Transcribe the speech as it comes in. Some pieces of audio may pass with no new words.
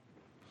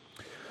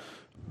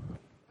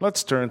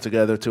Let's turn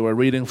together to our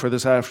reading for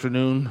this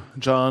afternoon,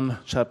 John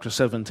chapter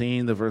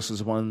 17, the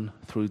verses 1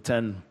 through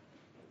 10.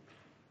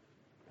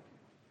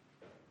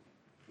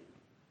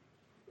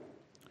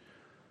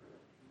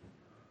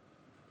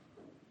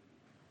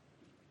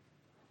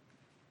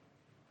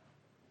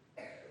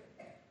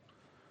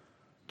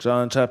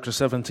 John chapter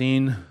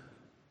 17,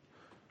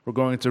 we're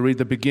going to read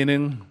the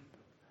beginning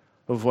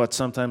of what's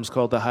sometimes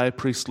called the high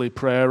priestly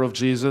prayer of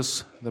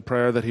Jesus, the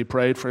prayer that he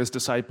prayed for his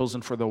disciples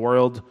and for the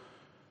world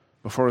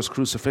before his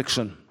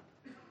crucifixion.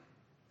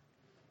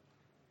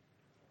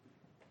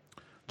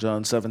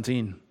 John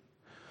 17.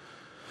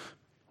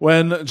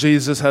 When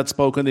Jesus had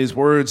spoken these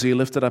words, he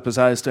lifted up his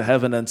eyes to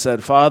heaven and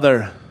said,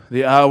 Father,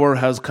 the hour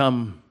has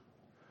come.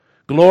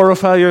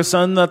 Glorify your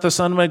Son, that the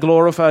Son may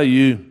glorify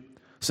you,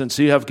 since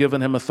you have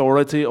given him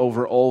authority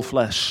over all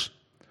flesh,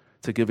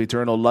 to give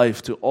eternal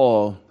life to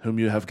all whom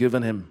you have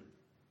given him.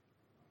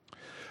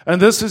 And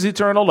this is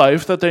eternal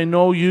life, that they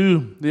know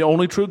you, the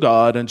only true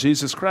God, and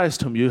Jesus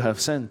Christ, whom you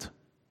have sent.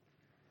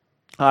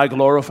 I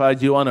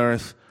glorified you on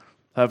earth,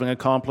 having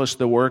accomplished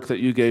the work that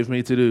you gave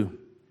me to do.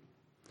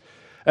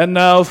 And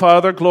now,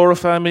 Father,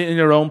 glorify me in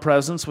your own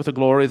presence with the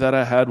glory that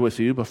I had with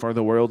you before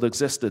the world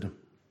existed.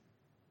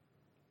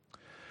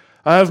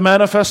 I have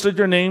manifested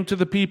your name to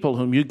the people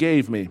whom you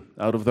gave me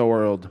out of the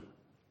world.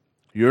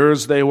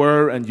 Yours they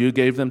were, and you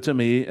gave them to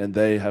me, and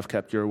they have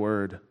kept your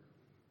word.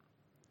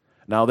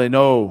 Now they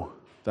know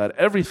that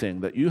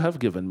everything that you have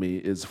given me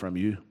is from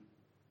you.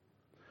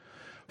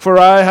 For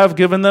I have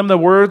given them the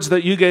words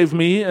that you gave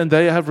me, and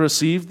they have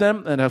received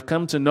them, and have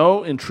come to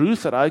know in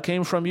truth that I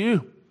came from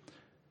you,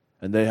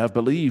 and they have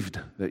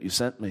believed that you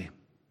sent me.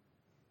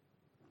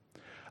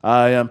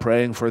 I am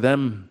praying for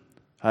them.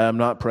 I am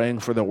not praying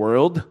for the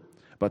world,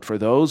 but for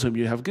those whom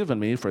you have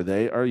given me, for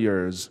they are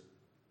yours.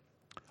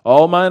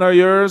 All mine are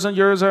yours, and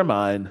yours are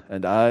mine,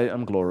 and I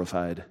am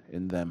glorified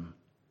in them.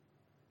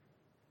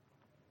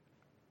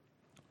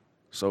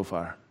 So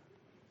far.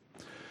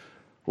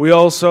 We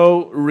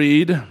also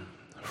read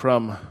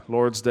from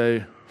Lord's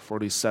Day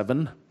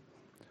 47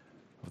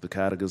 of the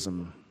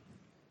Catechism.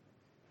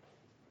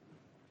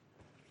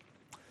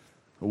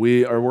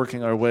 We are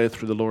working our way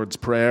through the Lord's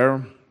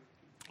Prayer.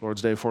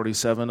 Lord's Day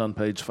 47 on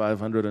page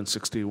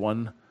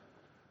 561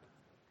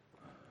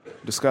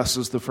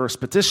 discusses the first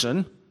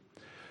petition,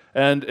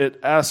 and it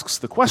asks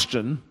the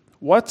question,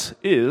 what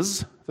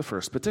is the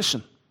first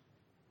petition?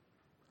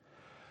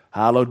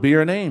 Hallowed be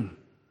your name.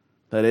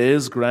 That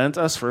is, grant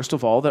us, first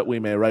of all, that we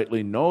may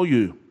rightly know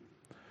you,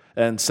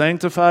 and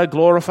sanctify,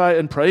 glorify,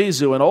 and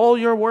praise you in all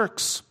your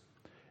works,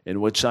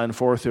 in which shine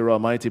forth your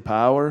almighty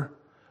power,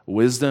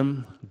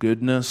 wisdom,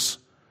 goodness,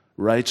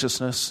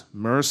 righteousness,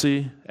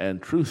 mercy,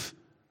 and truth.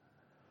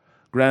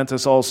 Grant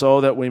us also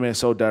that we may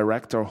so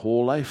direct our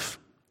whole life,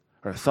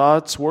 our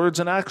thoughts, words,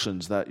 and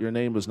actions, that your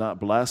name is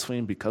not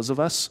blasphemed because of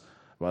us,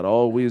 but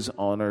always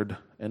honored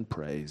and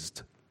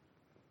praised.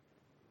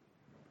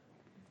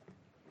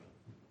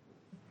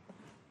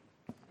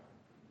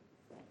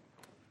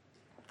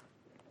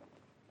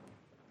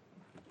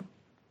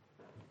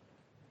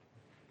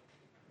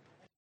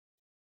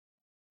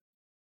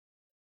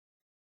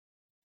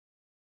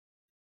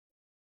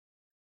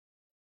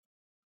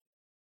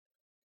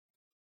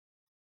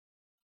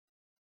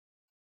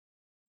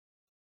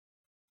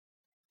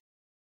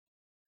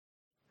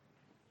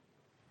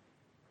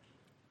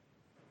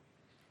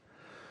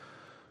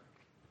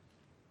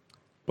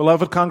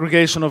 Beloved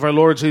congregation of our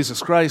Lord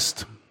Jesus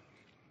Christ,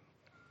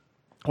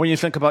 when you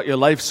think about your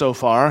life so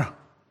far,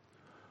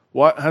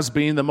 what has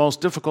been the most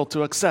difficult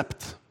to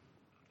accept?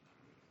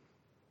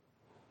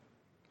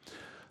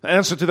 The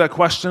answer to that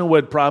question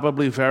would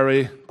probably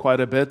vary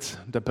quite a bit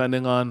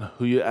depending on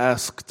who you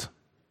asked.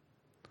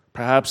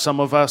 Perhaps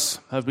some of us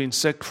have been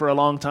sick for a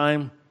long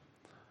time.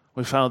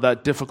 We found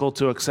that difficult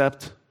to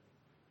accept.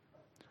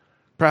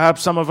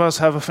 Perhaps some of us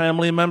have a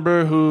family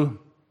member who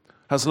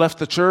has left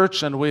the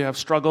church, and we have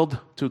struggled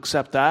to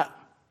accept that.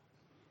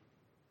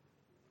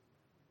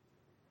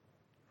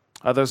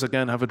 Others,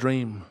 again, have a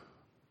dream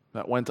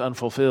that went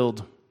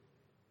unfulfilled.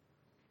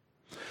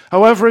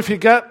 However, if you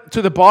get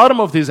to the bottom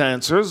of these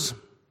answers,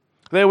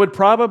 they would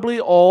probably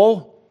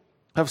all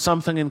have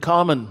something in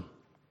common.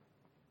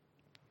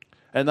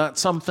 And that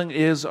something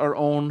is our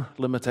own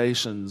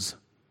limitations.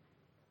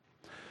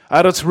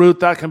 At its root,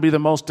 that can be the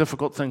most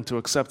difficult thing to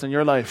accept in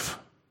your life.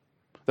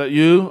 That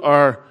you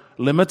are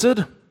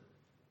limited,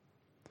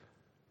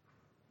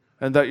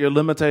 and that your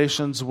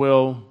limitations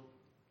will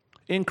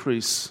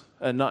increase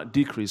and not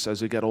decrease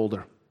as you get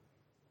older.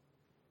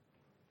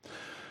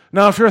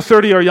 Now, if you're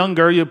 30 or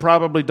younger, you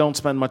probably don't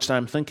spend much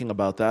time thinking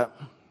about that.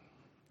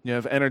 You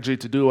have energy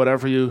to do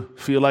whatever you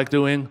feel like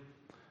doing,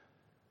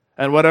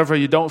 and whatever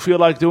you don't feel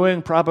like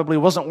doing probably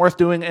wasn't worth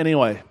doing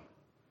anyway.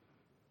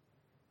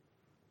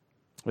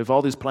 We have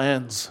all these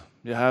plans.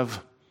 You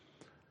have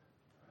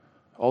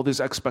all these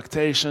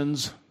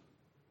expectations,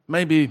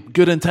 maybe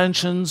good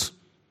intentions.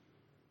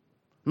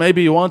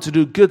 Maybe you want to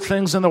do good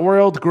things in the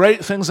world,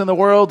 great things in the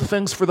world,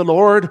 things for the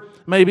Lord,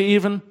 maybe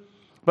even.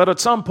 But at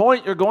some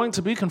point, you're going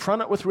to be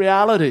confronted with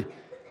reality.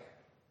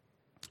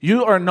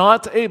 You are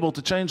not able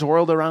to change the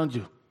world around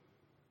you.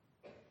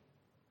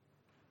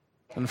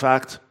 In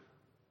fact,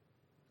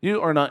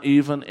 you are not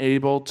even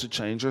able to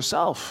change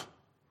yourself.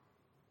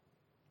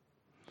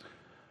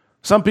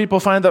 Some people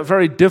find that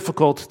very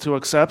difficult to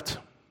accept.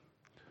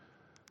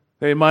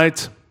 They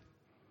might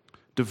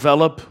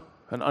develop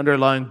an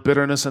underlying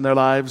bitterness in their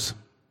lives.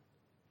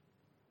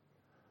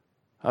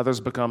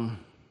 Others become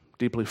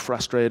deeply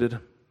frustrated.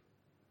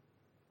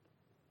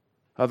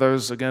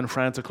 Others, again,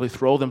 frantically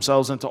throw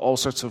themselves into all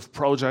sorts of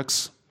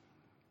projects.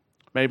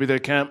 Maybe they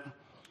can't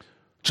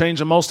change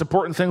the most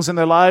important things in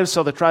their lives,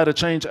 so they try to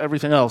change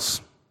everything else.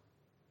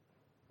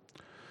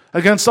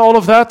 Against all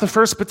of that, the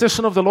first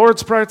petition of the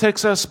Lord's Prayer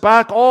takes us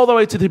back all the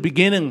way to the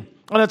beginning.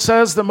 And it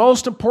says, the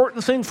most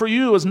important thing for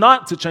you is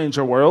not to change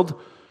your world.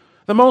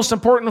 The most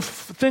important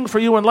thing for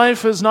you in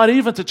life is not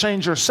even to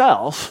change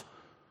yourself.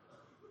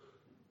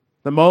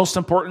 The most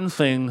important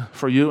thing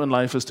for you in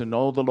life is to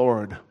know the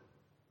Lord.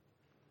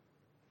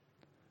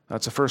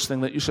 That's the first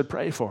thing that you should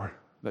pray for,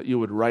 that you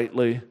would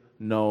rightly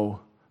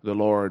know the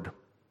Lord.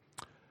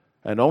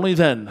 And only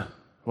then,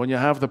 when you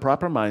have the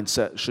proper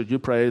mindset, should you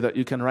pray that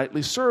you can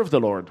rightly serve the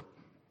Lord.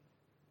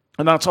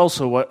 And that's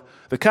also what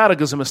the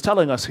Catechism is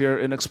telling us here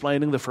in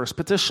explaining the first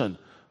petition.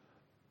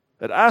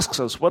 It asks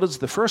us, what is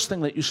the first thing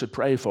that you should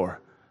pray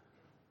for?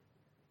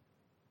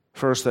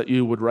 First, that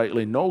you would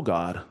rightly know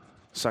God.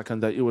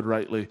 Second, that you would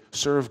rightly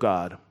serve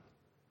God.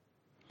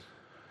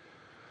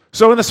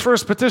 So in this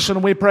first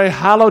petition, we pray,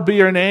 hallowed be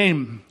your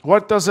name.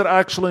 What does it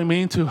actually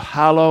mean to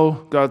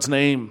hallow God's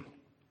name?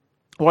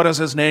 What is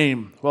his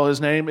name? Well, his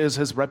name is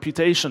his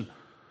reputation.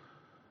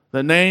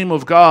 The name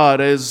of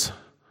God is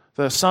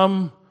the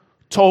sum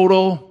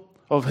total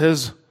of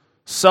his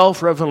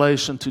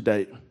self-revelation to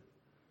date.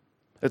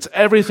 It's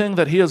everything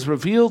that he has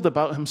revealed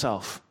about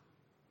himself.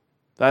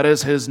 That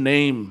is his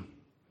name.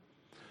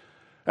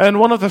 And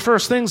one of the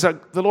first things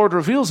that the Lord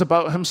reveals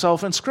about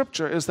himself in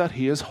Scripture is that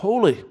he is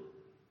holy.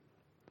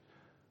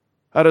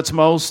 At its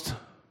most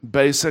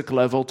basic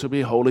level, to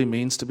be holy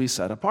means to be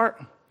set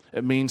apart.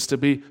 It means to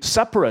be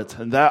separate,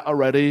 and that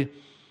already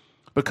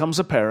becomes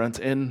apparent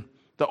in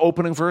the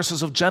opening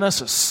verses of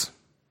Genesis.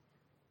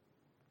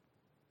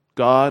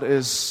 God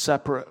is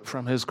separate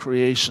from his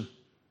creation,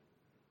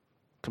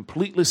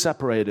 completely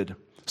separated.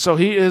 So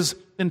he is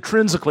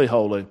intrinsically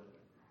holy.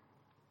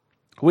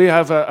 We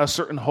have a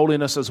certain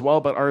holiness as well,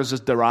 but ours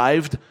is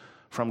derived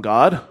from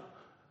God.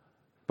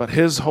 But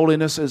his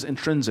holiness is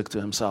intrinsic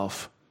to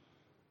himself.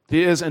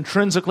 He is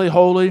intrinsically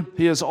holy.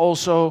 He is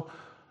also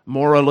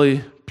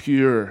morally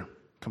pure,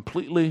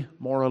 completely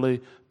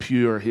morally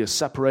pure. He is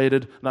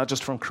separated not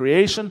just from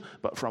creation,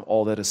 but from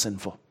all that is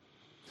sinful.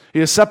 He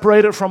is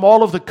separated from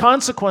all of the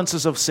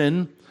consequences of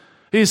sin.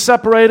 He is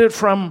separated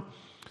from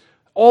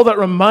all that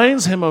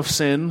reminds him of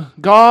sin.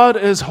 God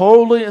is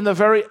holy in the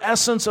very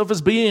essence of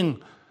his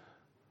being.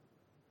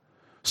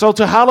 So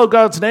to hallow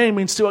God's name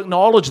means to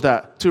acknowledge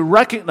that, to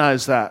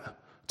recognize that,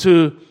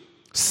 to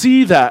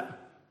see that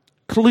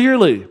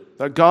clearly,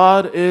 that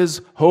God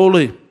is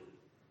holy.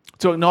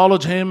 To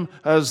acknowledge him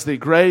as the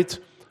great,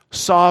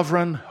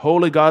 sovereign,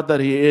 holy God that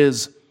he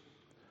is.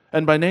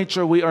 And by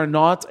nature, we are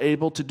not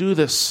able to do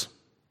this.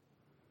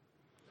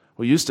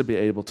 We used to be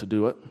able to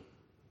do it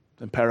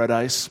in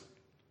paradise.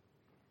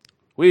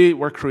 We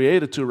were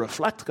created to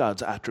reflect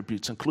God's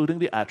attributes, including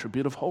the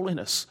attribute of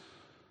holiness.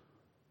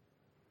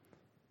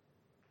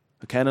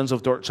 The Canons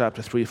of Dort,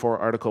 chapter 3, 4,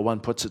 article 1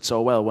 puts it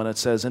so well when it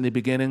says, in the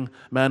beginning,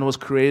 man was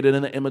created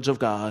in the image of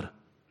God.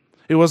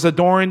 He was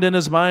adorned in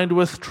his mind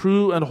with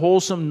true and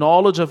wholesome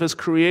knowledge of his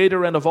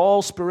Creator and of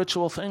all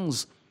spiritual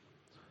things.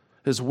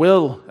 His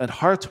will and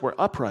heart were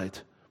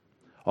upright,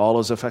 all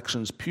his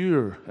affections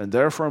pure, and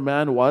therefore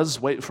man was,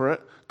 wait for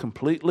it,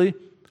 completely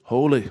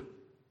holy.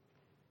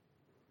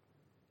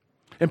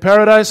 In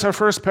paradise, our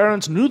first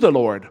parents knew the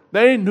Lord.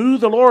 They knew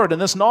the Lord,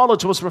 and this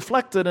knowledge was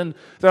reflected in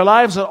their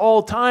lives at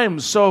all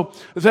times. So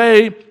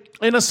they,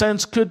 in a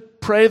sense,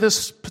 could pray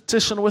this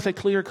petition with a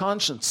clear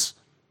conscience.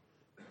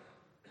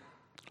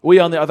 We,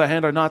 on the other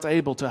hand, are not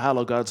able to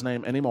hallow God's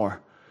name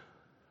anymore.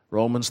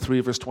 Romans 3,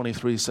 verse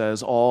 23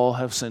 says, all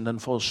have sinned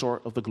and fall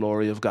short of the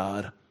glory of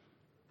God.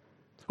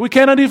 We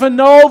cannot even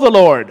know the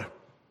Lord,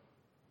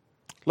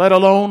 let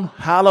alone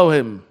hallow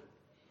him.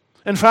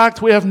 In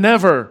fact, we have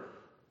never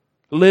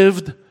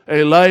lived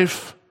a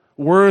life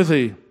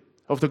worthy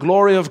of the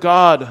glory of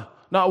God.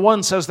 Not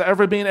once has there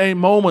ever been a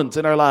moment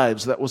in our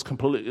lives that was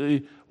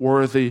completely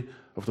worthy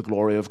of the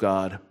glory of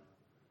God.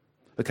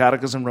 The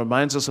Catechism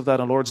reminds us of that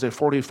on Lord's Day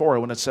 44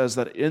 when it says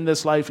that in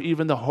this life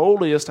even the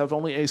holiest have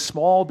only a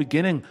small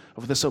beginning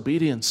of this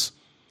obedience.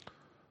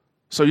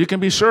 So you can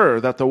be sure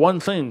that the one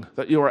thing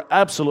that you are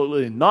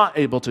absolutely not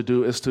able to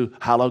do is to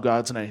hallow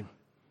God's name.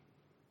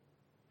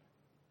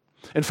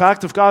 In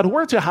fact, if God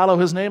were to hallow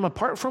his name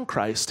apart from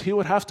Christ, he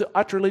would have to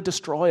utterly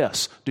destroy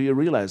us. Do you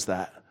realize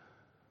that?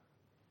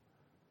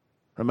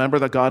 Remember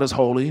that God is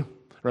holy.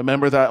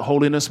 Remember that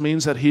holiness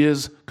means that he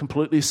is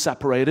completely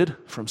separated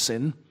from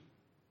sin.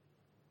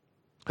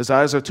 His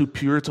eyes are too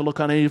pure to look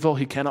on evil.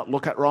 He cannot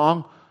look at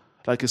wrong,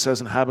 like it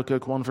says in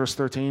Habakkuk 1 verse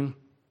 13.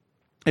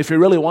 If he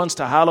really wants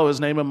to hallow his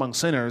name among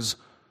sinners,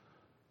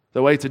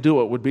 the way to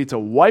do it would be to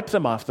wipe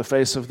them off the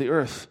face of the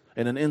earth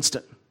in an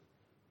instant.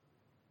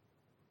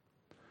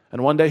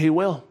 And one day he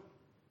will.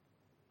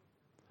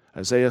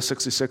 Isaiah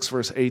 66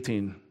 verse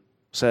 18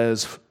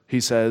 says, he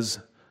says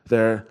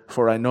there,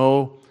 "For I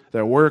know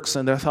their works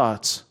and their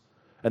thoughts,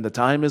 and the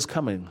time is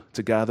coming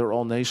to gather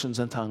all nations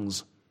and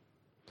tongues.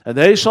 And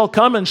they shall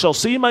come and shall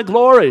see my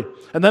glory."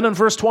 And then in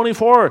verse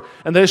 24,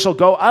 "And they shall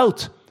go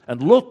out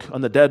and look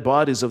on the dead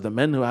bodies of the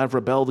men who have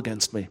rebelled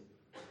against me.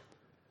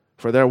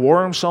 For their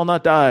worm shall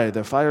not die,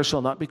 their fire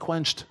shall not be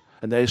quenched,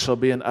 and they shall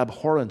be an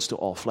abhorrence to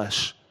all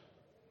flesh."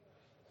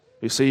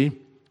 You see,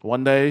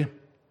 one day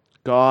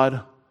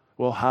God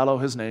will hallow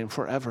his name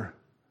forever.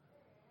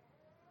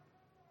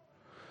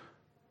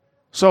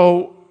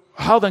 So,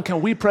 how then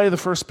can we pray the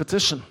first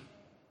petition?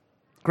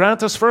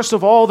 Grant us, first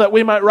of all, that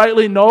we might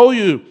rightly know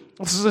you.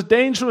 This is a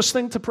dangerous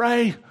thing to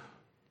pray.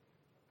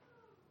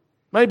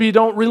 Maybe you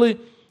don't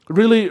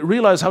really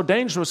realize how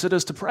dangerous it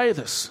is to pray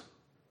this.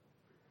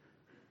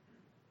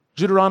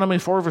 Deuteronomy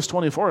 4 verse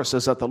 24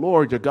 says that the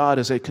Lord your God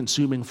is a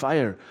consuming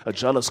fire, a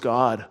jealous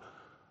God.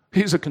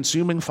 He's a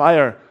consuming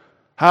fire.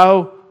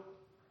 How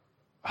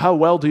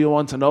well do you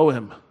want to know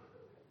him?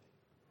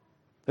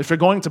 If you're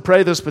going to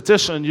pray this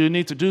petition, you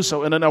need to do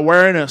so in an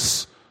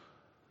awareness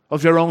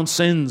of your own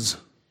sins.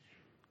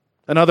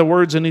 In other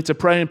words, you need to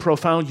pray in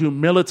profound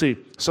humility.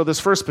 So this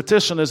first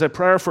petition is a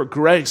prayer for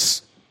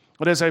grace.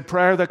 It is a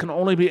prayer that can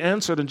only be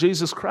answered in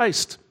Jesus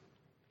Christ.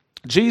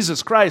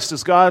 Jesus Christ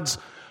is God's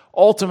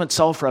ultimate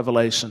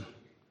self-revelation.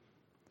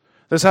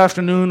 This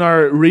afternoon,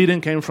 our reading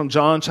came from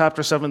John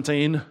chapter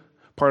 17,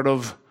 part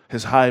of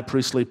his high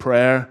priestly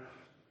prayer.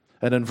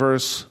 And in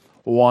verse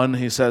 1,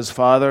 he says,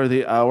 "Father,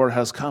 the hour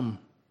has come."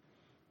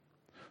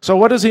 So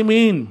what does he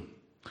mean?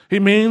 He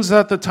means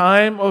that the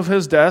time of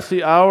his death,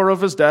 the hour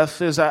of his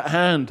death, is at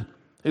hand.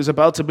 He's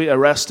about to be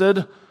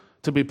arrested,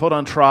 to be put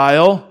on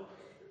trial,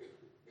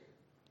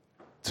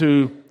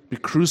 to be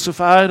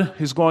crucified.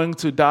 He's going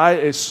to die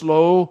a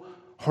slow,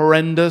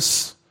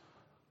 horrendous,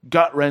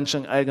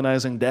 gut-wrenching,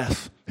 agonizing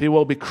death. He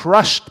will be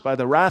crushed by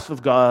the wrath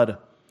of God.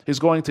 He's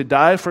going to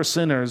die for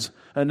sinners,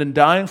 and in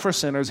dying for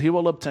sinners, he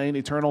will obtain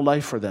eternal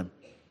life for them.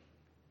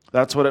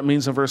 That's what it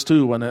means in verse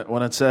 2 when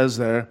it says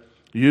there,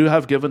 "You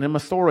have given him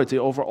authority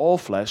over all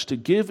flesh to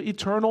give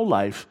eternal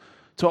life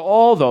to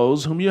all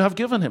those whom you have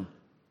given him."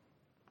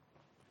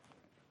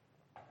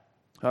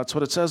 That's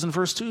what it says in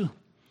verse 2.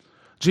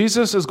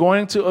 Jesus is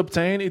going to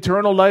obtain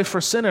eternal life for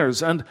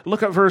sinners. And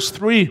look at verse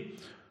 3.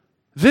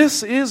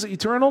 "This is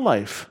eternal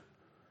life,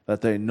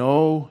 that they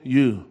know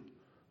you,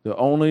 the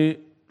only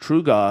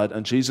true God,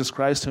 and Jesus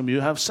Christ whom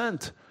you have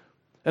sent."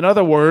 In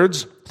other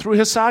words, through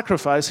his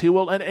sacrifice, he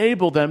will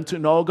enable them to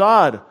know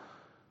God.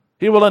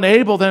 He will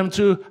enable them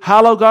to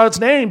hallow God's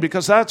name,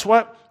 because that's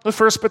what the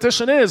first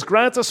petition is.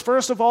 Grant us,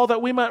 first of all,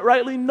 that we might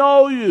rightly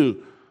know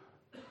you.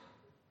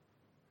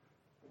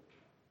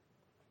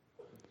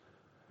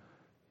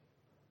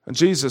 And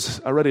Jesus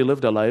already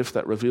lived a life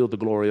that revealed the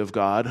glory of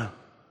God.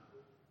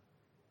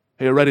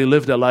 He already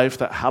lived a life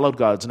that hallowed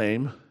God's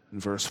name,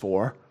 in verse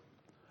 4.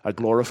 "I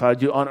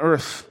glorified you on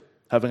earth,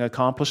 having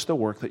accomplished the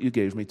work that you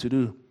gave me to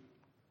do."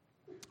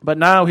 But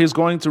now he's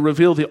going to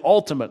reveal the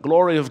ultimate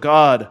glory of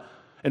God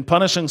in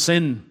punishing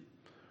sin.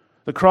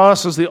 The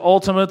cross is the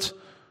ultimate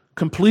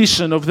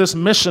completion of this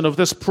mission, of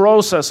this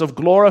process of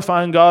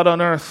glorifying God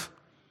on earth.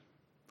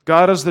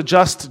 God is the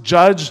just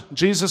judge.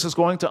 Jesus is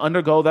going to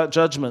undergo that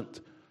judgment.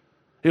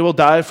 He will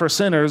die for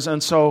sinners,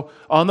 and so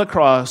on the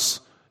cross,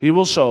 he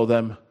will show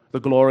them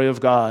the glory of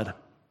God.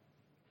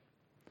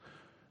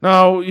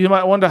 Now, you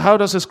might wonder, how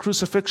does his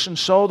crucifixion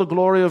show the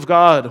glory of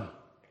God?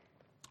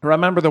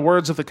 Remember the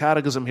words of the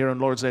Catechism here in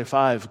Lord's Day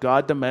 5.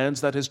 God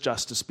demands that his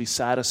justice be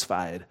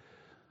satisfied.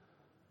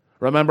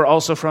 Remember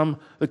also from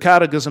the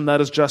Catechism that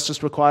his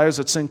justice requires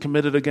that sin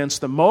committed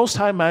against the most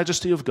high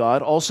majesty of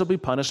God also be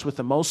punished with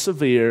the most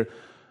severe,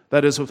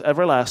 that is, with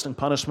everlasting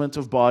punishment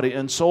of body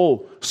and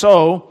soul.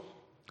 So,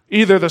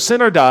 either the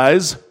sinner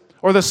dies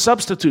or the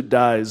substitute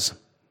dies.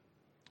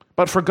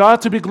 But for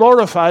God to be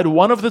glorified,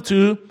 one of the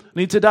two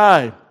need to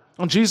die.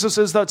 And Jesus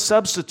is that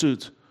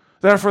substitute.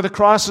 Therefore, the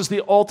cross is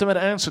the ultimate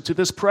answer to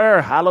this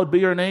prayer, "Hallowed be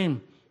your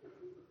name."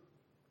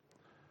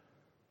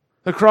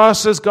 The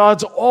cross is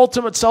God's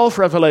ultimate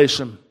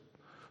self-revelation.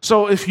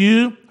 So if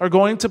you are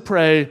going to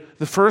pray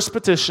the first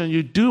petition,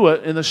 you do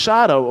it in the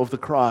shadow of the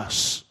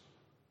cross.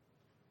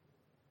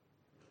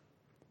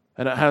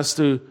 And it has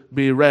to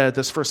be read,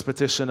 this first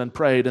petition, and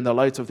prayed in the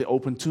light of the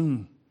open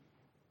tomb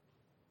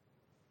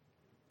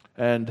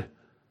and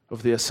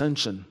of the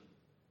ascension.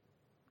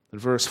 In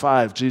verse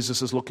 5,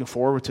 Jesus is looking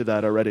forward to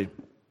that already.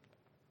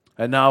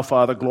 "And now,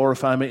 Father,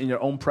 glorify me in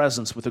your own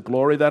presence with the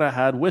glory that I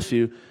had with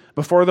you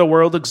before the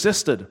world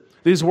existed."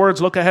 These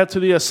words look ahead to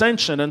the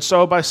ascension, and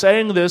so by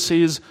saying this,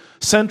 he's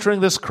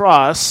centering this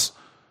cross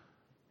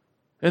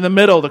in the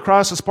middle. The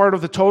cross is part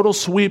of the total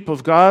sweep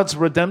of God's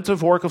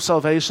redemptive work of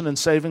salvation and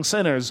saving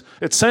sinners.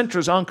 It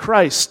centers on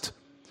Christ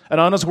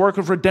and on his work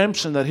of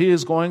redemption that he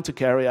is going to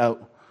carry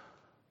out.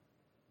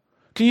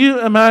 Can you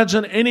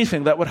imagine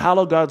anything that would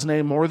hallow God's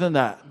name more than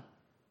that?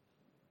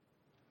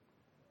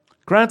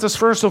 Grant us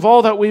first of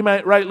all that we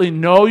might rightly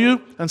know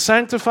you and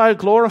sanctify,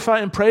 glorify,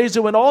 and praise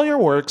you in all your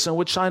works, in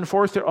which shine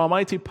forth your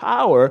almighty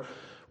power,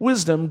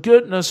 wisdom,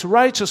 goodness,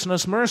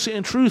 righteousness, mercy,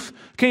 and truth.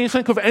 Can you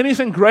think of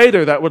anything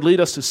greater that would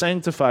lead us to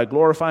sanctify,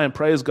 glorify, and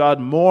praise God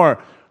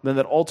more than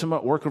that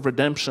ultimate work of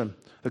redemption,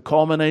 the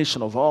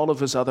culmination of all of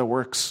his other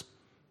works?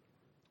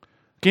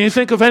 Can you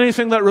think of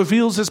anything that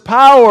reveals his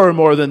power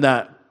more than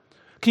that?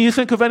 Can you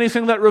think of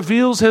anything that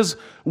reveals his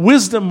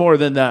wisdom more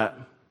than that?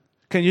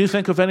 Can you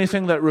think of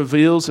anything that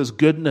reveals his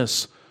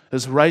goodness,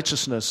 his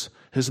righteousness,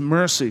 his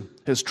mercy,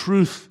 his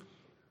truth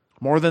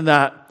more than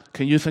that?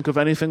 Can you think of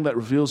anything that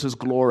reveals his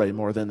glory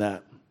more than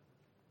that?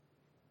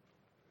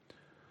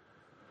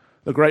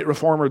 The great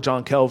reformer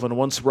John Calvin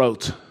once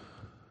wrote,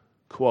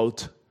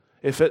 quote,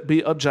 "If it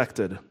be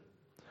objected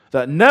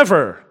that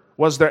never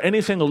was there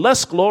anything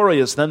less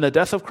glorious than the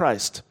death of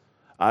Christ,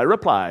 I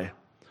reply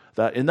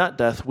that in that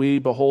death we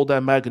behold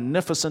a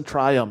magnificent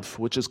triumph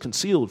which is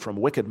concealed from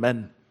wicked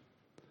men.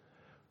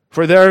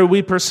 For there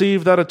we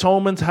perceive that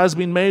atonement has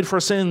been made for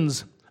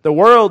sins, the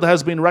world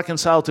has been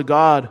reconciled to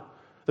God,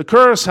 the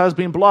curse has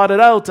been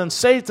blotted out, and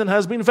Satan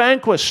has been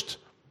vanquished.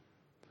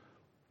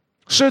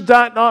 Should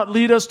that not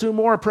lead us to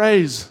more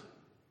praise?"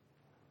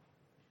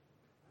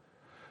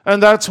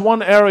 And that's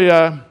one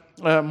area,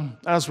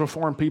 as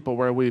Reformed people,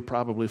 where we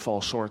probably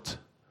fall short.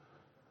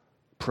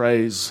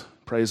 Praise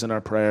in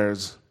our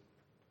prayers.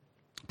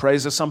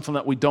 Praise is something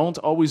that we don't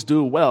always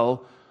do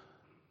well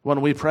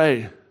when we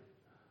pray.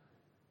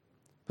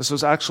 This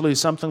was actually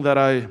something that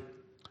I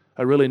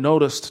really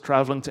noticed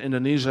traveling to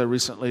Indonesia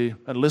recently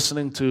and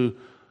listening to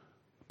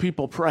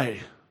people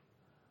pray.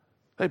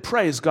 They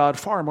praise God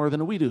far more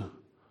than we do.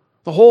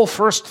 The whole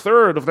first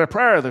third of their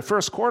prayer, the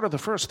first quarter, the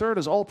first third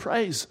is all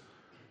praise.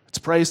 It's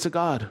praise to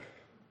God.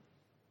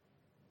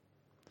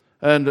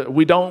 And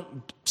we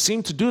don't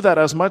seem to do that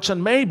as much,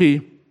 and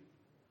maybe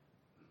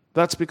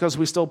that's because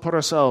we still put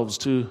ourselves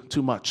too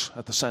much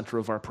at the center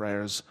of our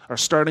prayers. Our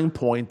starting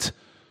point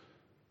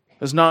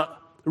is not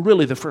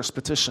really the first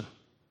petition.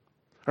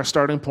 Our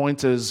starting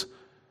point is,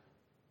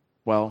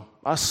 well,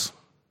 us.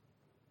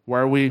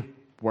 Where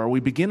we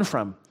begin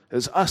from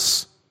is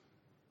us.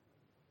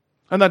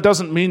 And that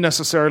doesn't mean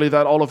necessarily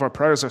that all of our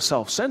prayers are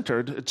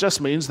self-centered. It just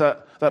means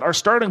that our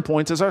starting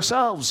point is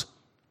ourselves.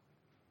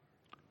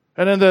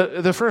 And in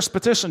the first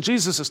petition,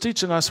 Jesus is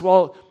teaching us,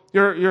 well,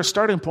 your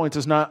starting point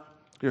is not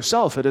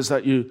yourself. It is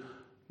that you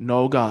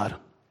know God.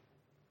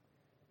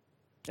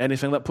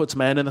 Anything that puts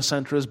man in the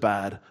center is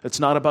bad. It's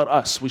not about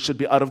us. We should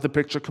be out of the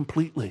picture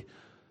completely.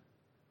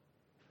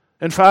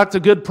 In fact, a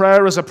good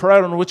prayer is a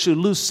prayer in which you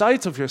lose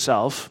sight of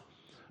yourself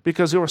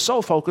because you are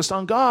so focused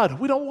on God.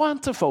 We don't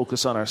want to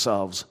focus on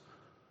ourselves.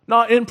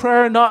 Not in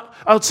prayer, not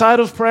outside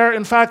of prayer.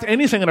 In fact,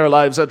 anything in our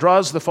lives that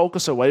draws the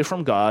focus away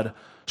from God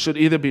should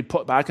either be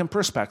put back in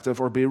perspective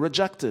or be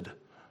rejected.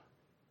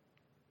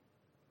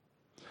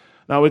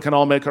 Now, we can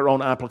all make our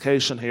own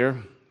application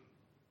here,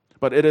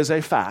 but it is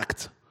a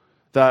fact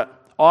that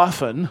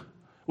often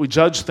we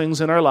judge things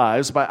in our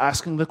lives by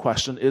asking the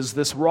question, is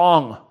this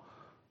wrong?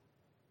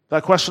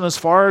 That question is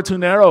far too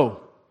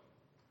narrow.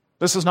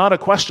 This is not a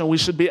question we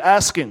should be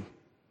asking.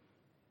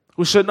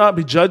 We should not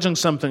be judging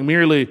something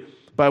merely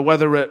by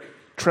whether it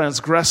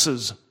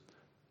transgresses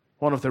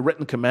one of the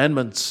written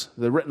commandments,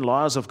 the written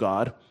laws of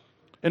God.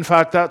 In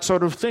fact, that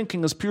sort of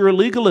thinking is pure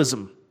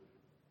legalism.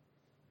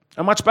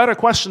 A much better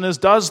question is,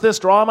 does this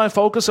draw my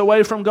focus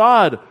away from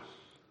God?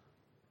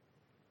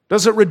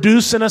 Does it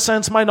reduce, in a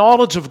sense, my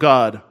knowledge of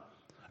God?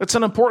 It's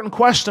an important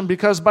question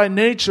because by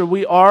nature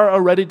we are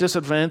already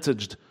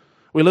disadvantaged.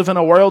 We live in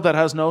a world that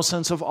has no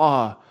sense of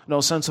awe,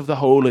 no sense of the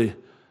holy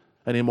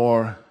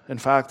anymore. In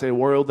fact, a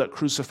world that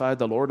crucified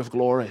the Lord of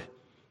glory.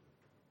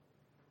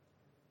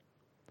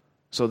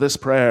 So this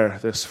prayer,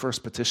 this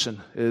first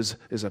petition, is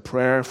a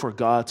prayer for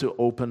God to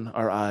open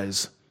our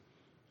eyes.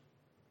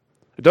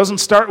 It doesn't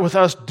start with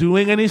us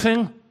doing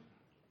anything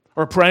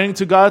or praying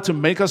to God to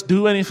make us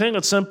do anything.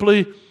 It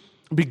simply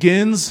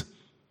begins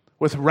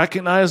with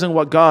recognizing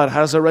what God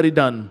has already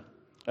done.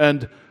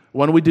 And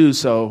when we do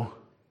so,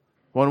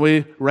 when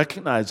we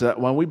recognize that,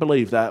 when we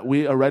believe that,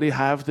 we already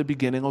have the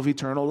beginning of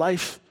eternal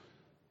life.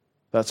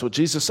 That's what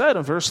Jesus said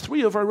in verse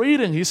 3 of our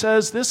reading. He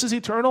says, "This is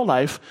eternal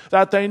life,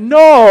 that they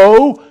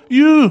know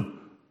you,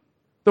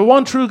 the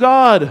one true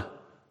God,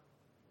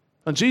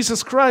 and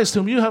Jesus Christ,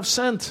 whom you have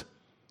sent."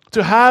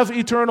 To have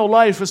eternal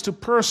life is to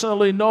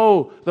personally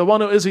know the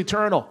one who is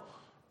eternal.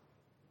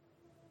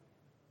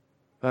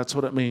 That's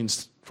what it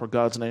means for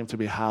God's name to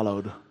be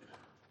hallowed.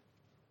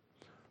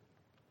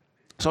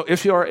 So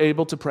if you are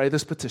able to pray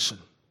this petition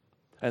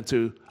and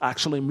to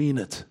actually mean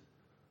it,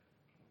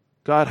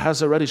 God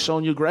has already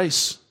shown you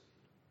grace.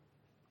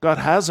 God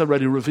has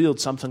already revealed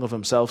something of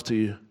himself to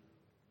you.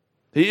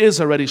 He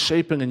is already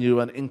shaping in you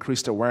an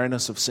increased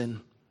awareness of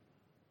sin.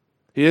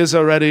 He is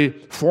already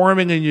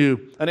forming in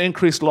you an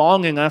increased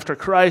longing after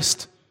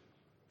Christ.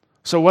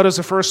 So what is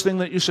the first thing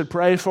that you should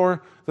pray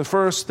for? The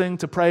first thing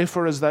to pray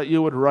for is that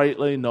you would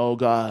rightly know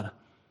God.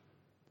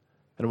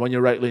 And when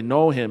you rightly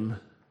know him,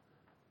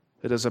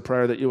 it is a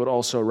prayer that you would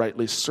also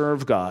rightly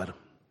serve God.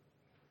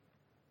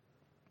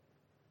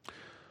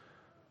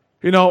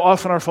 You know,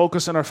 often our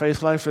focus in our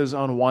faith life is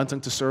on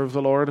wanting to serve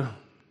the Lord.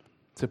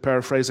 To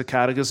paraphrase a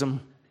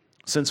catechism,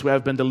 since we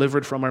have been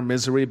delivered from our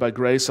misery by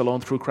grace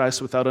alone through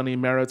Christ without any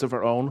merit of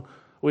our own,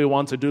 we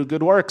want to do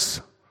good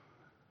works.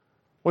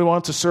 We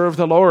want to serve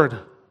the Lord.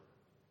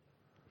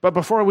 But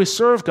before we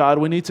serve God,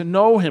 we need to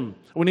know him.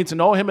 We need to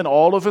know him in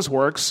all of his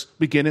works,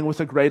 beginning with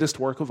the greatest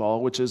work of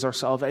all, which is our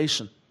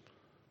salvation.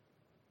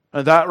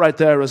 And that right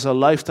there is a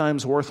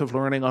lifetime's worth of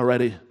learning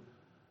already.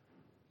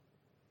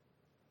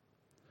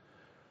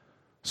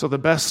 So the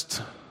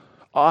best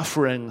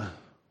offering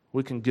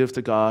we can give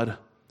to God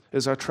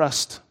is our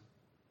trust.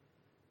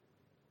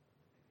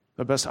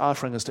 The best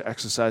offering is to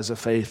exercise the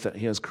faith that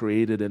he has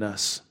created in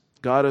us.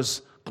 God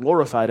is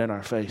glorified in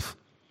our faith.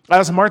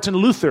 As Martin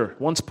Luther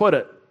once put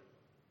it,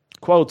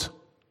 quote,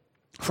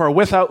 "For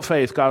without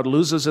faith God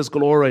loses his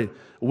glory,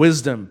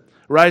 wisdom,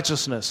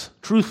 righteousness,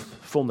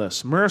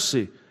 truthfulness,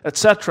 mercy,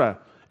 etc.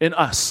 in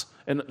us.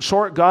 In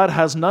short, God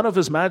has none of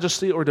his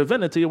majesty or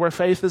divinity where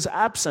faith is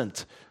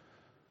absent."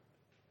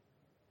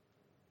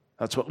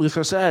 That's what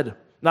Luther said.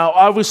 Now,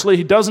 obviously,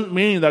 he doesn't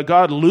mean that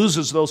God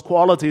loses those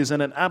qualities in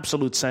an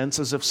absolute sense,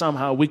 as if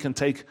somehow we can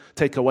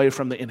take away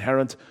from the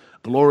inherent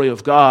glory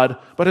of God.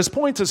 But his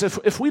point is,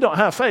 if we don't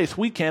have faith,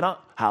 we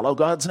cannot hallow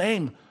God's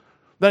name.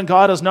 Then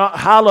God is not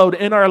hallowed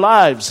in our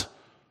lives.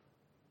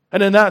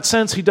 And in that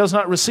sense, he does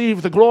not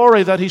receive the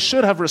glory that he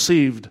should have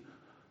received.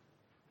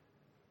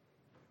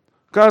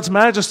 God's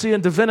majesty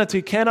and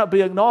divinity cannot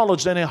be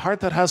acknowledged in a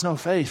heart that has no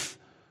faith.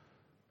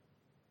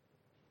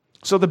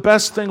 So the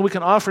best thing we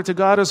can offer to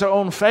God is our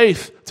own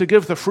faith, to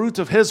give the fruit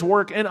of his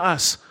work in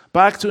us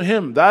back to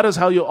him. That is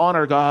how you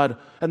honor God.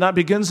 And that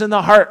begins in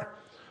the heart.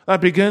 That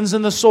begins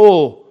in the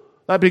soul.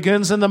 That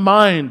begins in the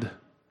mind.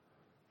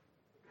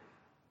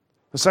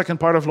 The second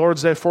part of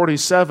Lord's Day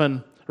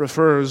 47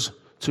 refers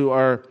to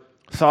our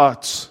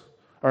thoughts,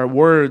 our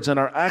words, and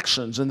our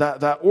actions. And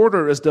that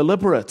order is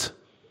deliberate.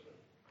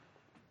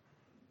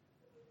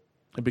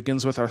 It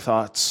begins with our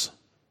thoughts.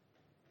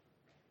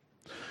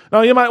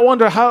 Now, you might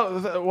wonder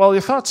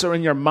your thoughts are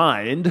in your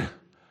mind.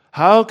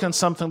 How can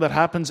something that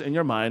happens in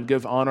your mind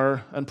give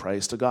honor and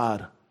praise to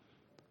God?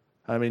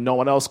 I mean, no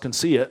one else can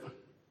see it.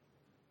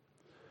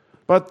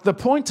 But the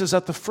point is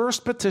that the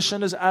first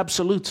petition is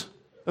absolute.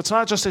 It's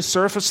not just a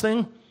surface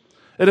thing.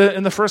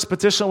 In the first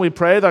petition, we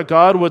pray that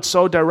God would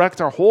so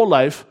direct our whole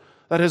life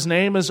that his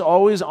name is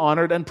always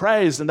honored and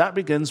praised. And that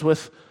begins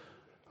with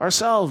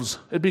ourselves.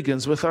 It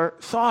begins with our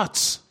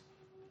thoughts.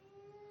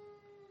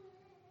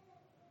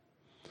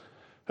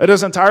 It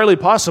is entirely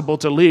possible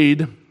to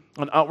lead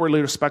an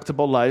outwardly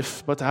respectable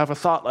life, but to have a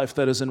thought life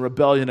that is in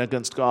rebellion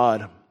against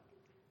God.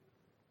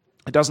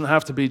 It doesn't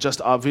have to be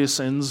just obvious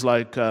sins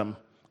like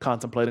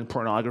contemplating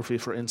pornography,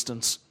 for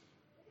instance.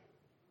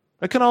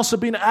 It can also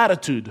be an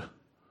attitude,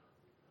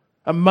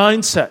 a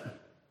mindset,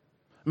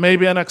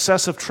 maybe an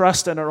excessive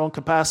trust in our own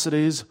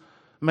capacities,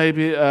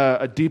 maybe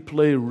a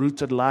deeply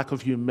rooted lack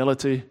of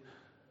humility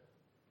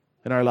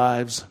in our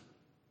lives.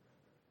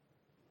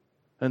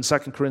 In 2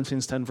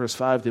 Corinthians 10, verse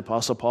 5, the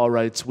Apostle Paul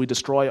writes, "We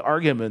destroy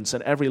arguments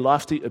and every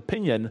lofty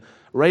opinion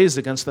raised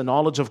against the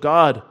knowledge of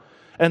God,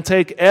 and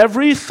take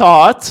every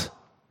thought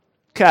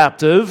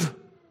captive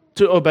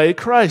to obey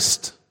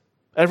Christ."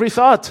 Every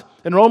thought.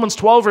 In Romans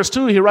 12, verse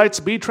 2, he writes,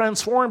 "Be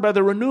transformed by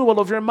the renewal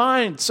of your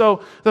mind."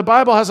 So the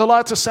Bible has a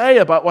lot to say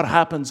about what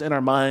happens in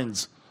our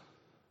minds.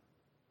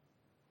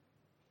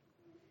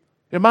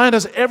 Your mind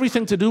has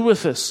everything to do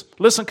with this.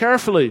 Listen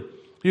carefully.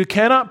 You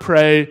cannot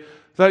pray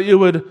that you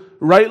would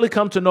rightly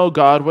come to know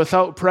God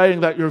without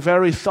praying that your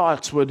very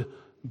thoughts would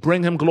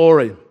bring him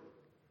glory.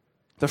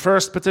 The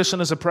first petition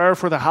is a prayer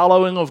for the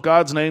hallowing of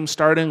God's name,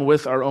 starting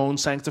with our own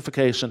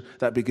sanctification.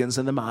 That begins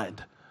in the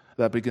mind.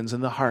 That begins in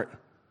the heart.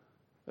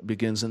 That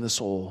begins in the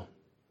soul.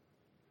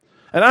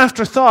 And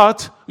after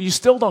thought, you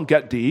still don't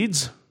get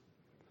deeds.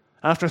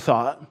 After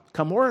thought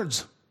come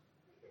words.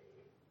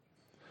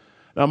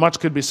 Now,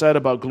 much could be said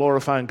about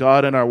glorifying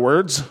God in our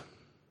words.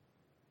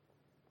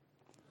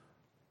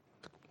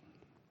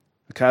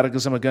 The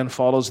Catechism again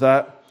follows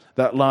that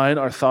line,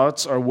 our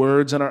thoughts, our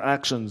words, and our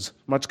actions.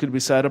 Much could be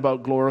said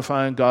about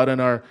glorifying God in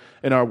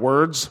our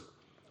words.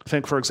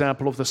 Think, for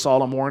example, of the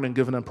solemn warning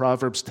given in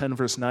Proverbs 10,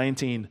 verse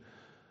 19,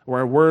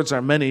 where words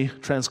are many,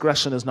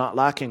 transgression is not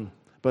lacking,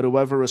 but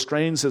whoever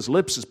restrains his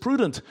lips is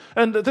prudent.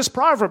 And this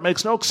proverb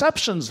makes no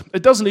exceptions.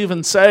 It doesn't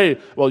even say,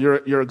 well,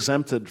 you're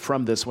exempted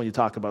from this when you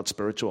talk about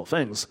spiritual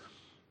things.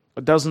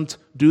 It doesn't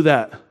do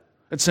that.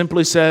 It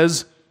simply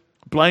says,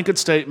 blanket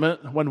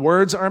statement, when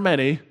words are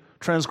many,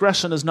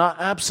 transgression is not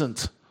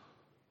absent.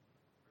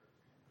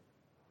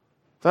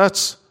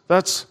 That's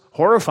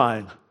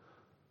horrifying.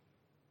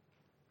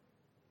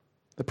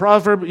 The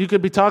proverb, you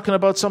could be talking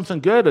about something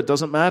good. It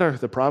doesn't matter.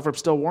 The proverb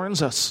still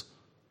warns us.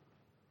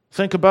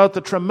 Think about the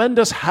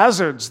tremendous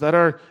hazards that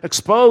are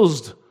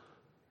exposed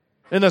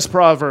in this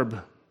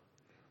proverb.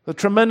 The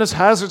tremendous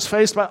hazards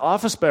faced by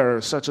office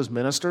bearers, such as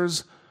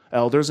ministers,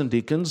 elders, and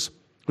deacons,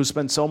 who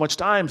spend so much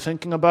time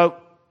thinking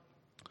about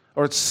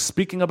or it's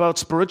speaking about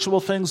spiritual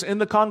things in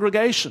the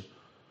congregation.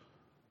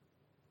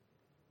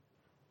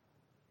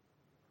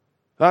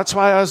 That's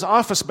why as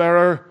office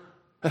bearer,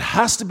 it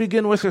has to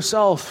begin with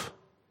yourself.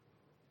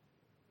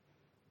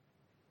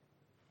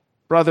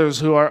 Brothers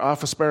who are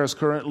office bearers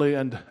currently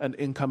and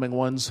incoming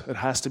ones, it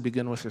has to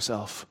begin with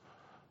yourself.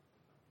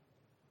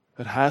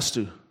 It has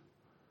to.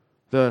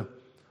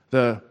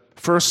 The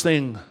first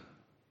thing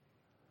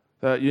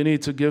that you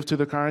need to give to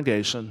the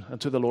congregation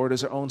and to the Lord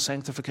is your own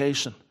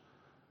sanctification.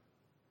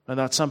 And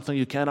that's something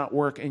you cannot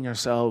work in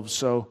yourselves,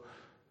 so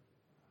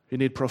you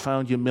need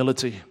profound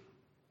humility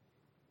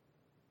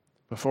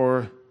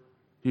before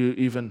you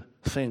even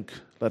think,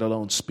 let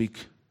alone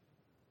speak.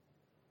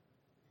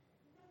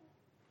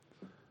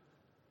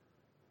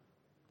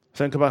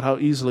 Think about how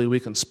easily we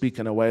can speak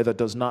in a way that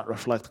does not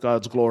reflect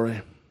God's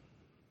glory.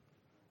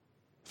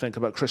 Think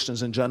about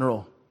Christians in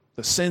general.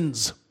 The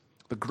sins,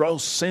 the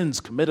gross sins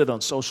committed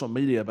on social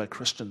media by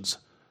Christians.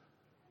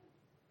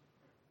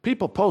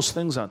 People post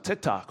things on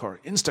TikTok or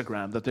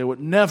Instagram that they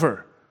would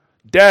never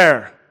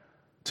dare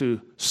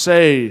to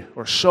say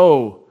or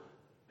show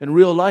in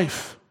real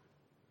life.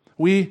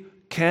 We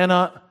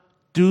cannot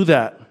do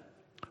that.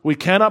 We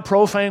cannot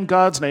profane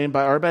God's name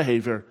by our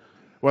behavior,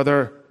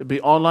 whether it be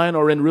online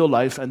or in real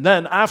life, and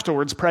then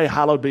afterwards pray,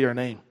 hallowed be your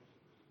name.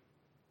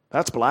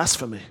 That's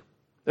blasphemy.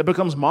 It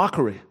becomes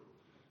mockery.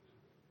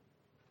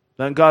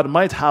 Then God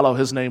might hallow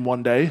his name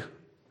one day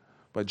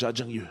by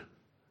judging you.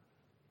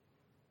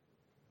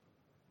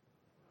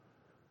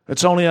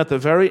 It's only at the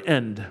very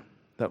end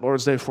that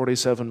Lord's Day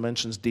 47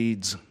 mentions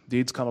deeds.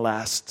 Deeds come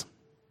last.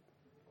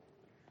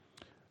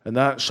 And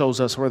that shows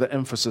us where the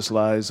emphasis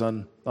lies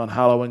on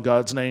hallowing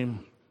God's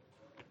name.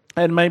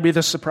 And maybe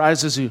this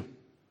surprises you.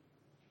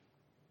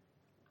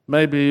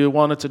 Maybe you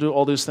wanted to do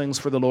all these things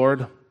for the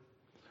Lord.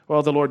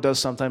 Well, the Lord does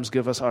sometimes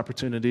give us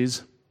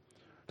opportunities.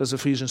 Does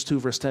Ephesians 2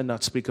 verse 10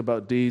 not speak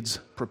about deeds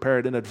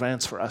prepared in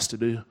advance for us to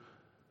do?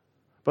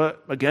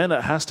 But again,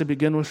 it has to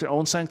begin with your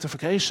own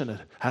sanctification. It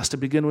has to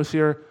begin with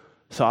your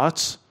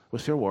thoughts,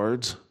 with your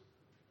words.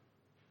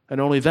 And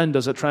only then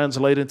does it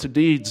translate into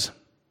deeds.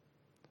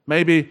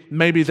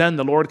 Maybe then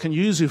the Lord can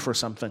use you for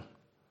something.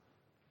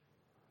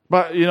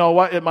 But you know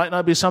what? It might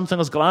not be something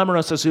as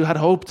glamorous as you had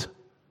hoped.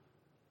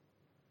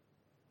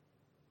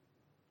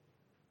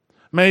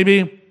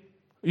 Maybe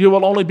you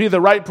will only be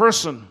the right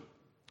person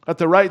at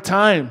the right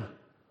time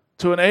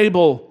to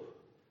enable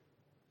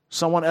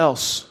someone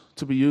else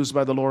to be used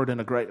by the Lord in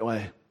a great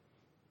way.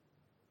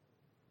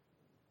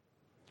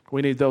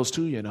 We need those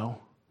too, you know.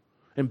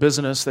 In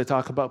business, they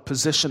talk about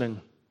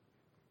positioning.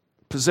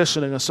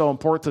 Positioning is so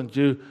important.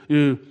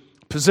 You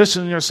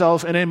position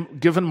yourself in a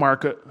given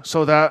market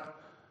so that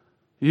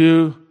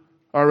you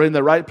are in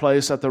the right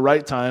place at the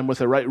right time with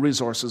the right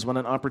resources when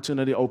an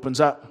opportunity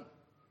opens up.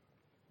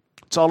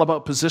 It's all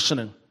about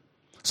positioning.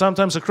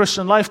 Sometimes a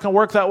Christian life can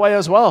work that way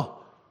as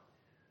well.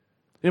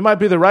 You might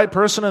be the right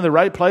person in the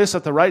right place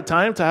at the right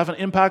time to have an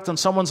impact on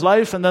someone's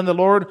life, and then the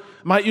Lord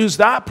might use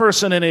that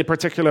person in a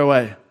particular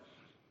way.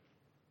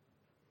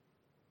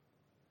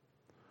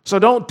 So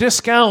don't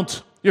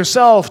discount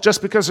yourself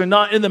just because you're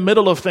not in the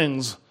middle of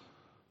things.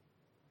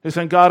 You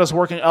think God is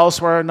working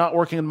elsewhere, not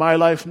working in my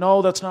life.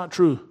 No, that's not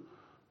true.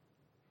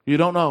 You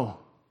don't know.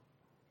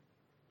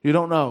 You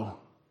don't know.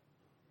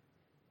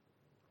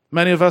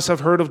 Many of us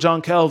have heard of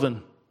John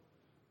Calvin,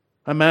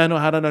 a man who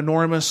had an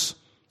enormous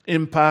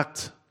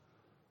impact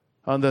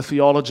on the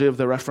theology of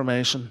the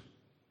Reformation.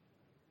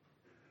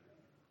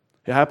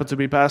 He happened to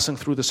be passing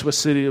through the Swiss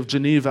city of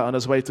Geneva on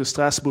his way to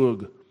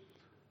Strasbourg.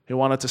 He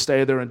wanted to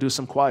stay there and do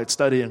some quiet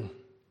studying.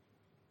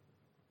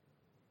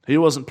 He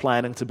wasn't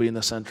planning to be in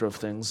the center of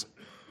things.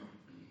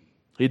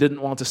 He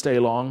didn't want to stay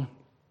long.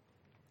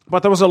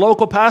 But there was a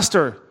local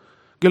pastor,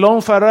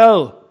 Guillaume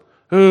Farel,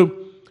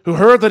 who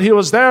heard that he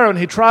was there, and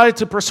he tried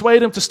to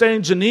persuade him to stay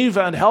in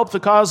Geneva and help the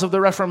cause of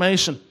the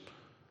Reformation.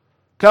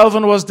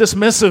 Calvin was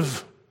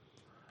dismissive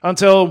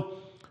until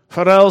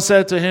Farel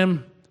said to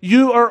him,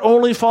 "You are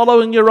only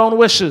following your own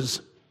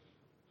wishes.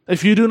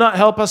 If you do not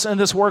help us in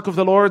this work of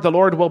the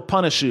Lord will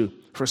punish you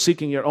for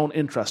seeking your own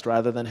interest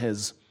rather than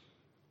his."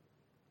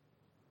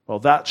 Well,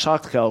 that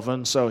shocked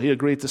Calvin, so he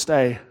agreed to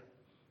stay.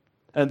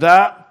 And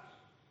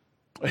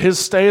his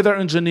stay there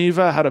in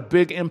Geneva had a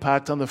big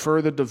impact on the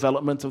further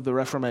development of the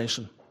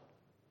Reformation.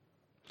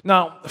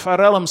 Now,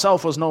 Farel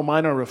himself was no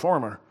minor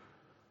reformer,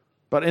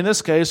 but in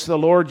this case, the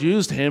Lord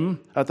used him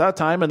at that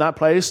time in that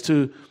place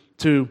to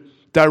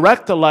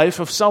direct the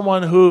life of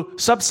someone who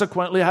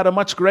subsequently had a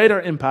much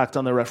greater impact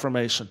on the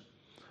Reformation.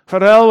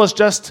 Farel was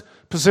just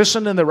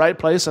positioned in the right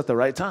place at the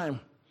right time.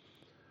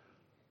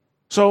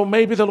 So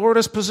maybe the Lord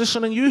is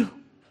positioning you.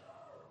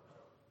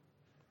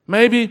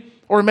 Maybe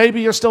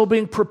you're still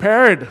being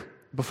prepared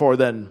before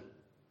then.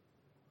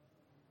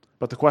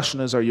 But the question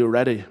is, are you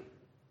ready?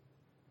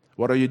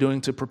 What are you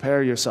doing to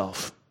prepare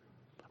yourself?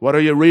 What are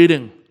you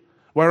reading?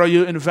 Where are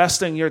you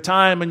investing your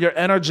time and your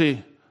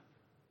energy?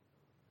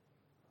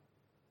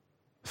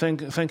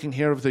 Thinking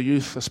here of the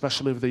youth,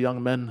 especially of the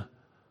young men.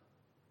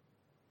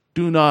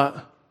 Do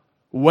not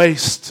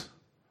waste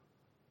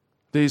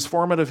These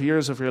formative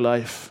years of your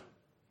life,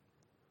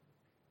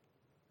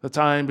 the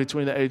time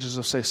between the ages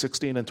of, say,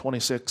 16 and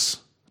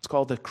 26, it's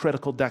called the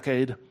critical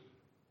decade.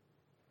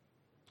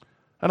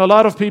 And a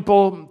lot of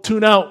people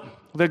tune out.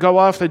 They go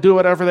off, they do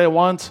whatever they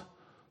want,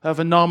 have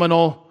a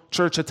nominal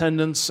church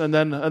attendance, and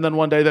then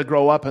one day they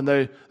grow up and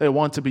they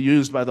want to be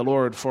used by the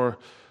Lord for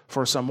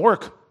some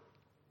work.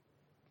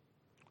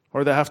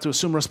 Or they have to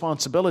assume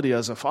responsibility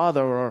as a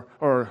father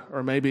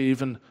or maybe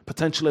even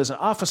potentially as an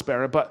office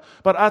bearer. But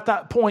at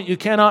that point, you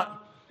cannot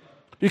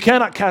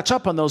catch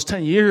up on those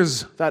 10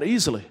 years that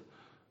easily.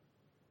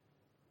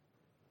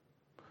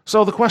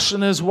 So the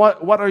question is,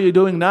 what are you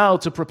doing now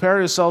to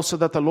prepare yourself so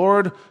that the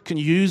Lord can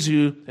use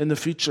you in the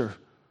future?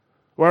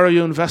 Where are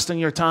you investing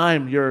your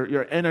time,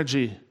 your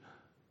energy?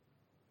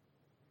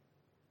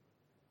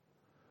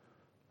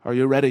 Are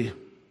you ready?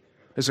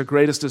 Is your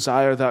greatest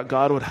desire that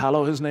God would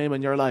hallow His name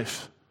in your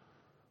life?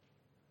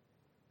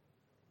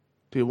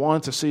 Do you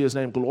want to see His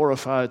name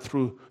glorified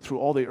through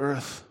all the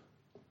earth?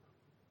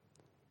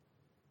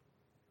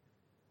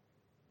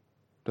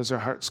 Does your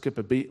heart skip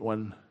a beat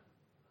when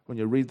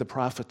you read the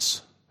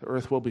prophets? The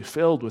earth will be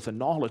filled with the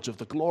knowledge of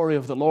the glory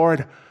of the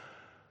Lord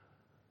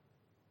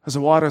as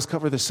the waters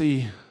cover the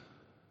sea.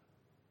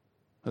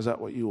 Is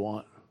that what you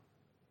want?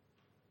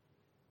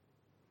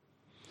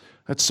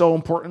 It's so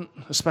important,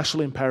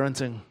 especially in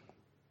parenting.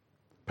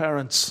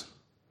 Parents,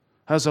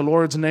 has the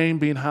Lord's name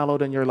been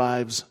hallowed in your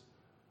lives?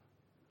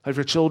 Have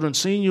your children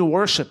seen you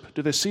worship?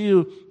 Do they see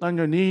you on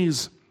your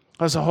knees?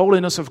 Has the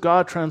holiness of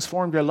God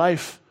transformed your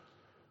life?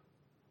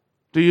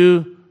 Do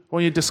you,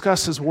 when you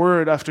discuss His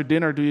Word after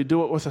dinner, do you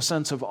do it with a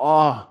sense of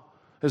awe?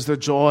 Is there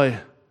joy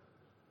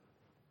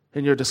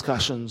in your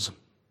discussions?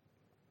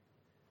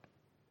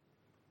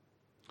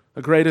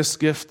 The greatest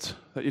gift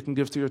that you can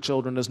give to your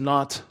children is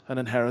not an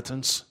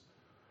inheritance.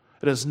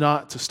 It is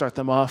not to start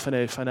them off in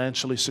a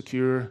financially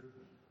secure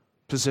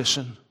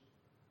position.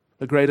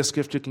 The greatest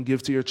gift you can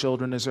give to your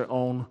children is your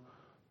own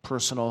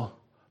personal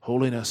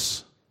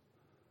holiness.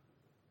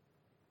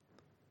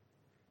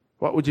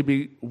 What would you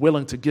be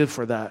willing to give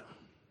for that?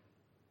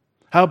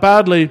 How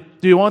badly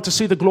do you want to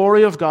see the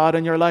glory of God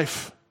in your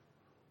life?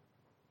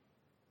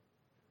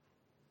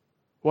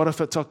 What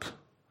if it took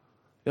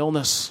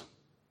illness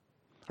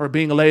or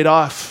being laid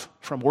off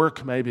from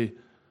work maybe,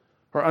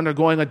 or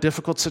undergoing a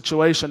difficult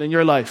situation in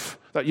your life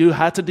that you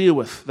had to deal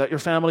with, that your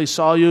family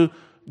saw you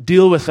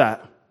deal with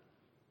that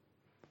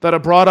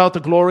it brought out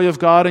the glory of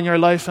God in your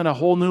life in a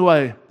whole new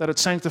way, that it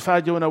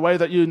sanctified you in a way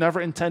that you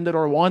never intended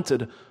or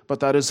wanted,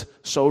 but that is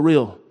so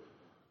real?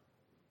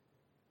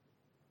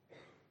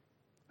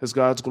 Is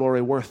God's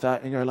glory worth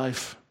that in your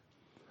life?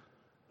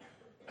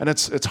 And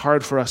it's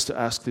hard for us to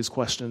ask these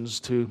questions,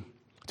 to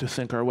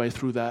think our way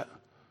through that.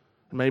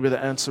 Maybe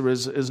the answer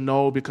is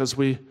no, because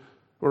we're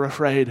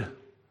afraid.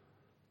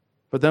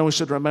 But then we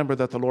should remember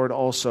that the Lord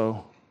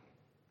also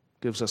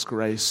gives us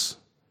grace.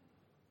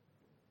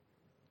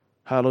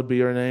 Hallowed be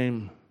your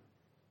name.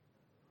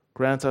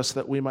 Grant us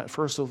that we might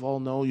first of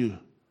all know you.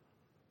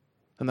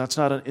 And that's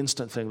not an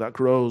instant thing, that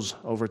grows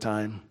over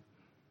time.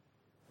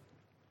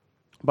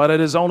 But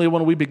it is only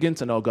when we begin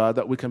to know God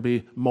that we can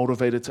be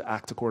motivated to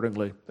act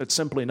accordingly. It's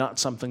simply not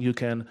something you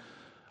can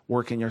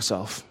work in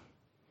yourself.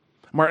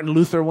 Martin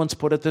Luther once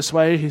put it this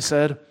way. He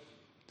said,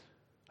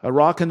 "A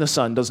rock in the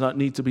sun does not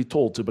need to be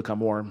told to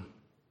become warm.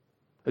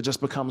 It just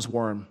becomes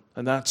warm."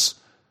 And that's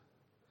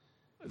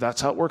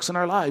how it works in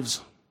our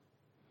lives.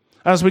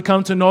 As we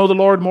come to know the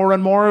Lord more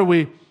and more,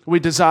 we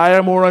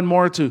desire more and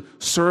more to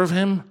serve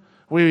Him.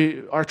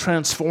 We are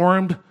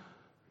transformed.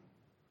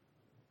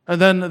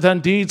 And then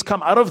deeds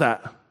come out of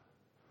that.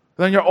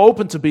 Then you're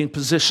open to being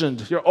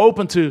positioned. You're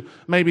open to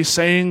maybe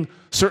saying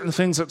certain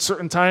things at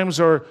certain times,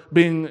 or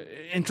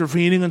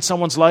intervening in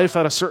someone's life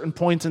at a certain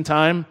point in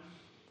time.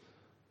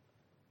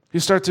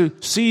 You start to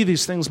see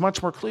these things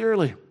much more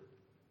clearly.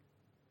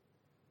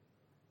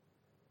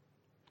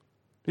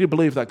 You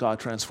believe that God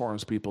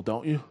transforms people,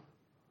 don't you?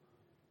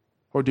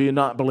 Or do you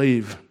not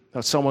believe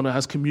that someone who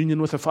has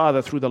communion with the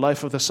Father through the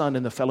life of the Son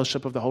and the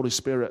fellowship of the Holy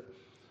Spirit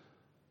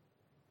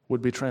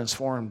would be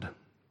transformed?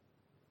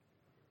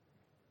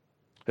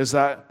 Is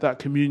that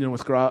communion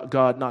with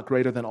God not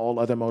greater than all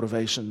other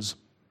motivations?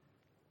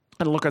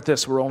 And look at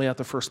this, we're only at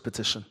the first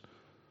petition.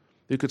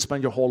 You could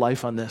spend your whole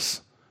life on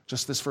this,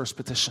 just this first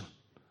petition.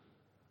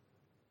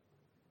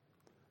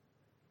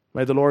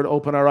 May the Lord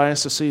open our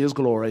eyes to see His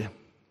glory.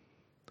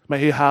 May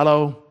He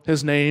hallow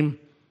His name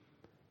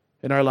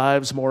in our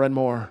lives more and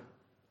more.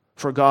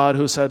 For God,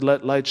 who said,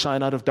 "Let light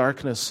shine out of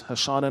darkness," has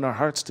shone in our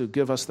hearts to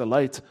give us the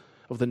light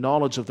of the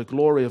knowledge of the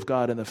glory of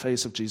God in the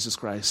face of Jesus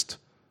Christ.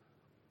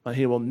 And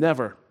He will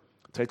never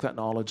take that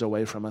knowledge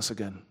away from us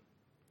again.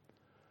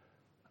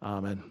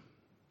 Amen.